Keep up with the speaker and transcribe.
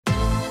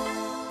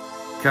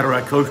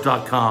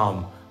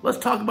CataractCoach.com. Let's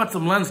talk about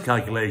some lens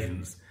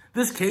calculations.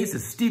 This case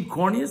is steep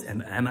corneas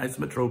and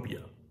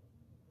anisometropia.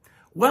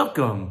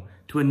 Welcome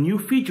to a new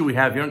feature we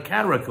have here on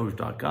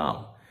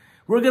CataractCoach.com.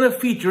 We're going to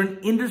feature an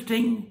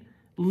interesting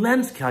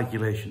lens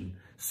calculation,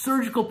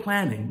 surgical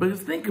planning.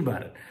 Because think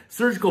about it,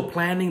 surgical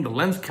planning, the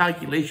lens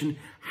calculation,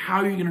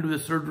 how you're going to do the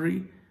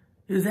surgery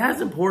is as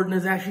important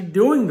as actually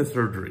doing the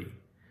surgery.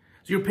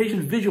 So your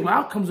patient's visual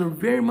outcomes are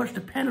very much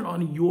dependent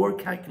on your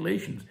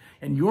calculations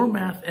and your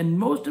math, and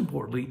most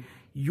importantly,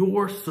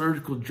 your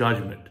surgical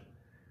judgment.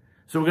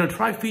 So we're going to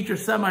try feature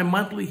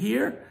semi-monthly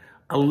here,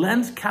 a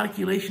lens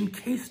calculation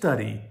case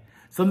study,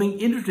 something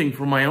interesting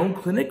from my own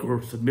clinic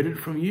or submitted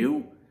from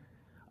you,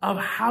 of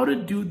how to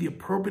do the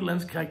appropriate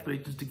lens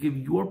calculations to give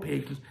your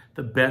patients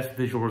the best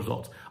visual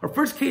results. Our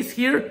first case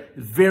here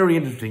is very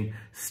interesting.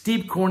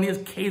 Steep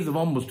corneas, case of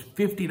almost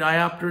 50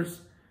 diopters,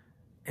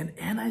 and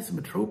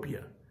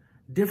anisometropia,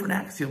 different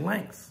axial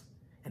lengths,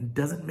 and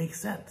doesn't make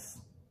sense.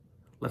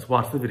 Let's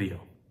watch the video.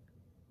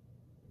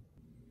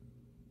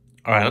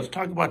 All right, let's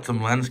talk about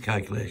some lens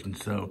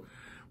calculations. So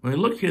when we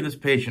look here at this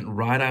patient,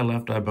 right eye,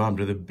 left eye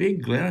bumper, the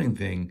big glaring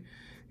thing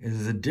is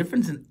there's a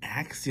difference in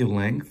axial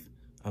length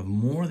of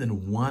more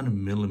than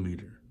 1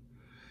 millimeter.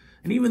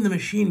 And even the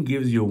machine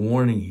gives you a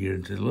warning here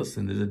and says,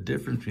 listen, there's a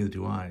difference between the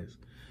two eyes.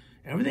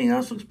 Everything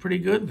else looks pretty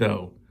good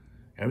though.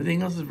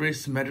 Everything else is very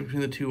symmetric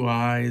between the two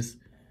eyes,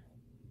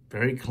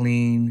 very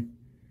clean.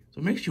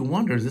 So it makes you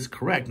wonder, is this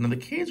correct? Now the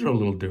Ks are a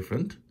little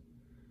different,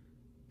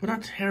 but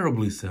not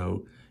terribly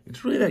so.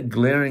 It's really that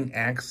glaring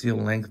axial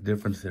length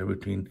difference there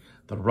between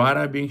the right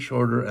eye being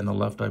shorter and the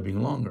left eye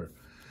being longer.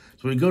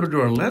 So we go to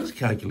do our lens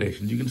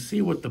calculations. You can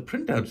see what the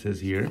printout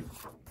says here.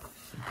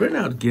 The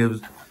printout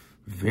gives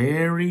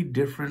very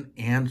different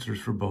answers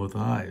for both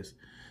eyes.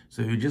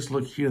 So if you just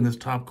look here in this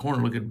top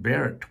corner, look at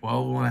Barrett,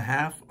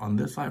 12.5 on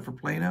this eye for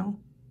Plano,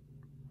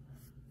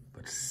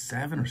 but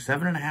 7 or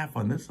 7.5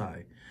 on this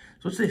eye.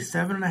 So let's say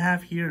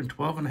 7.5 here and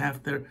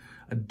 12.5 there,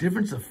 a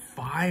difference of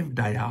 5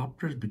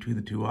 diopters between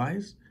the two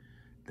eyes.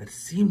 That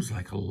seems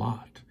like a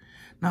lot.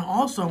 Now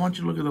also, I want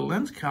you to look at the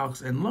lens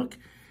calcs and look,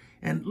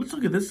 and let's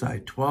look at this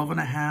side,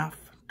 12.5,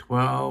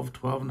 12,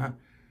 12.5.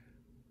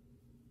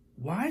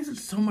 Why is it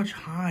so much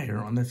higher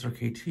on this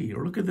RKT?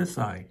 Or look at this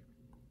eye.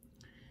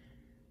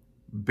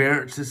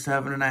 Barrett's is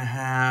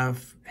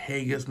 7.5,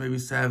 Haggis maybe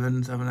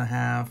 7,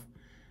 7.5,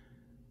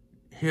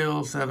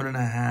 Hill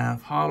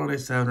 7.5, Holiday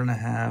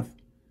 7.5.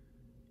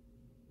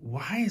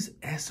 Why is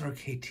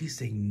SRKT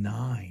saying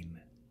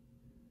 9?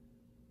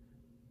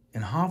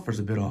 And Hoffer's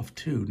a bit off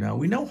too. Now,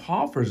 we know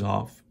Hoffer's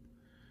off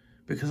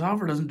because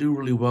Hoffer doesn't do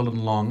really well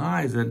in long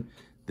eyes, and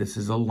this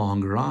is a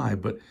longer eye.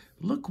 But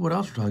look what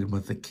else we're talking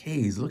about, the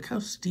Ks. Look how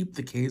steep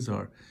the Ks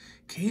are.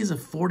 Ks of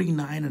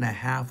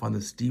 49.5 on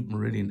the steep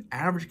meridian.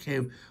 Average K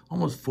of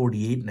almost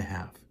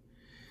 48.5.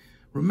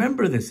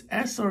 Remember this,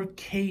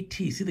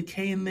 SRKT, see the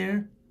K in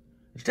there?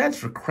 It stands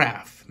for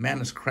Kraft.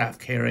 Manus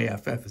Kraft,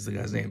 K-R-A-F-F is the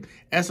guy's name.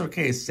 SRK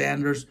is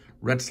Sanders,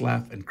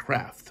 Retzlaff, and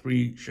Kraft,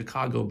 3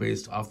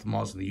 Chicago-based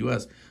ophthalmologists in the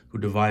U.S. who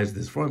devised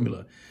this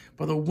formula.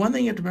 But the one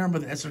thing you have to remember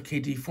about the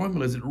SRKT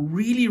formula is it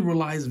really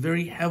relies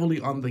very heavily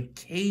on the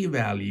K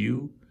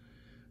value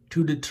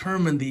to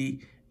determine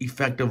the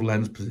effective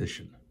lens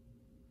position,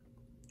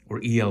 or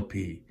ELP.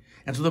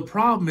 And so the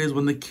problem is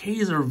when the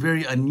Ks are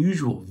very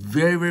unusual,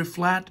 very, very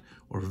flat,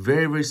 or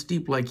very, very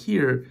steep like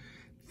here,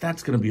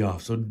 that's going to be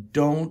off. So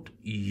don't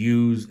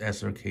use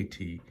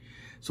SRKT.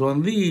 So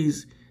on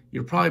these,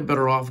 you're probably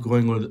better off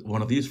going with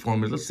one of these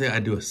formulas. Let's say I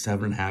do a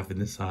 7.5 in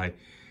this eye,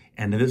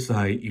 and in this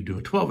eye, you do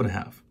a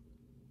 12.5.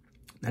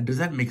 Now, does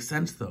that make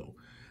sense though?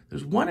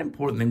 There's one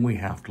important thing we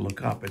have to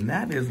look up, and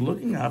that is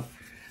looking up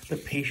the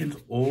patient's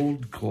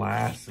old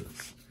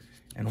glasses.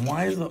 And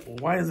why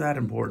is that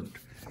important?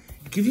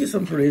 Give you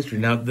some sort of history.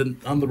 Now,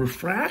 on the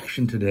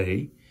refraction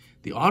today,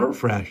 the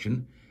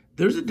autorefraction,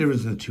 there's a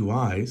difference in the two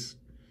eyes,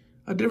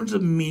 a difference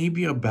of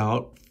maybe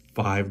about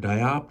 5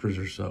 diopters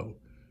or so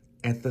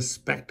at the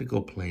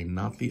spectacle plane,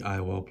 not the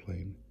IOL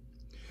plane.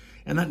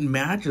 And that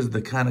matches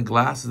the kind of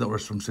glasses that were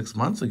from 6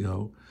 months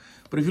ago.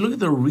 But if you look at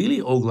the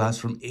really old glass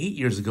from 8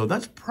 years ago,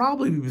 that's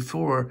probably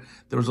before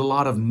there was a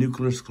lot of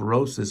nuclear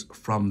sclerosis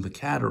from the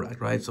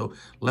cataract, right? So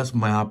less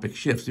myopic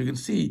shifts. So you can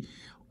see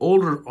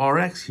older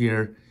RX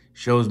here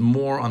shows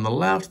more on the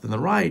left than the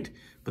right,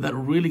 but that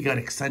really got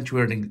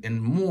accentuated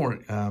and more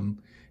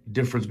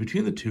difference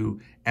between the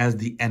two as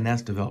the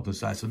NS developed in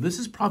size. So this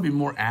is probably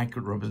more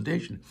accurate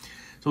representation.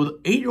 So the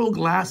 8-year-old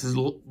glass is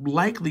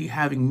likely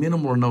having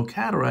minimal or no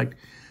cataract,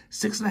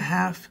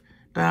 6.5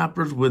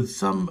 diopters with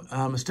some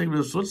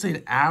astigmatism. So let's say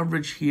an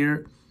average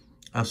here,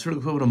 a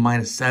cervical equivalent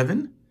of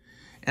 -7.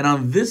 And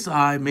on this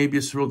eye, maybe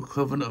a cervical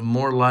equivalent of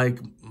more like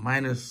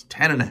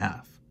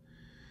 -10.5.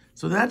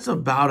 So that's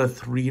about a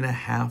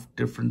 3.5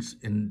 difference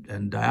in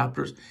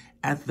diopters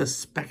at the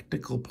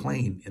spectacle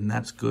plane, and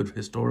that's good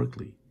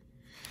historically.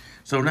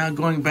 So now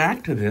going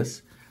back to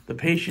this, the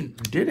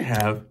patient did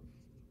have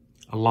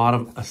a lot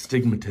of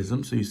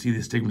astigmatism. So you see the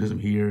astigmatism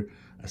here,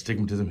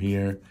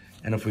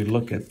 and if we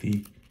look at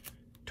the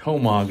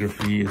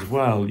tomography as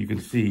well, you can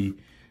see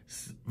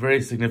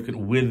very significant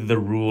with the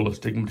rule of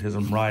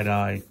astigmatism, right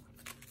eye,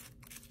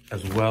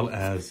 as well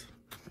as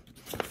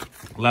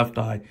left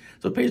eye.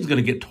 So the patient's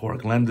going to get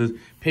toric lenses.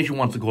 Patient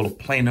wants to go to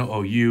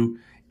Plano OU.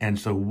 And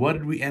so what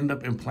did we end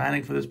up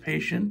implanting for this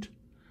patient?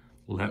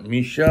 Let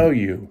me show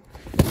you.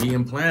 We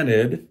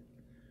implanted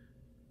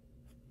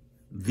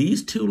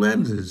these two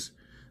lenses.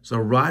 So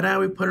right eye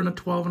we put in a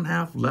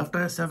 12.5, left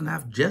eye a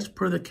 7.5, just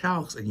per the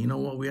calcs. And you know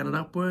what we ended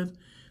up with?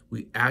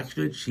 We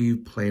actually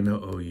achieved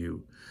Plano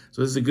OU.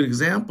 So this is a good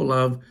example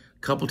of a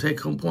couple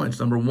take-home points.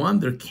 Number one,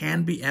 there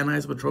can be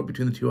anisometropia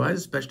between the two eyes,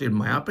 especially in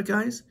myopic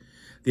eyes.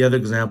 The other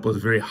example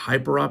is very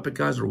hyperopic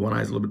eyes, where one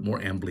eye is a little bit more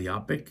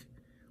amblyopic.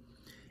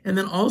 And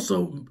then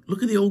also,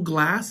 look at the old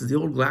glasses. The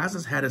old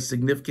glasses had a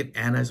significant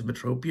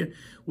anisometropia,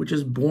 which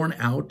is borne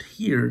out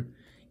here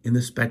in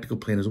the spectacle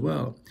plane as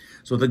well.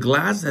 So the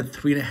glasses had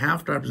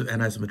 3.5 diopters of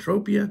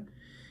anisometropia,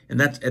 and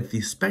that's at the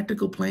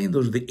spectacle plane.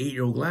 Those are the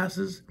 8-year-old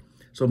glasses.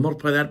 So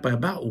multiply that by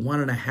about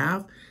 1.5,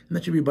 and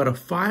that should be about a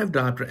 5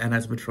 diopter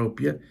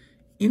anisometropia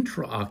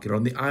intraocular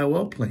on the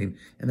IOL plane,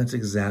 and that's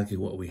exactly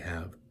what we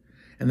have.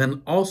 And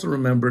then also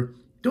remember,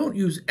 don't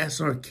use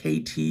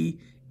SRKT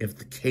if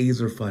the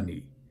Ks are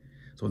funny.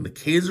 So when the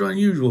Ks are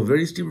unusual,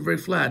 very steep or very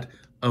flat,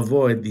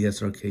 avoid the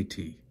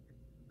SRKT.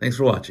 Thanks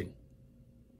for watching.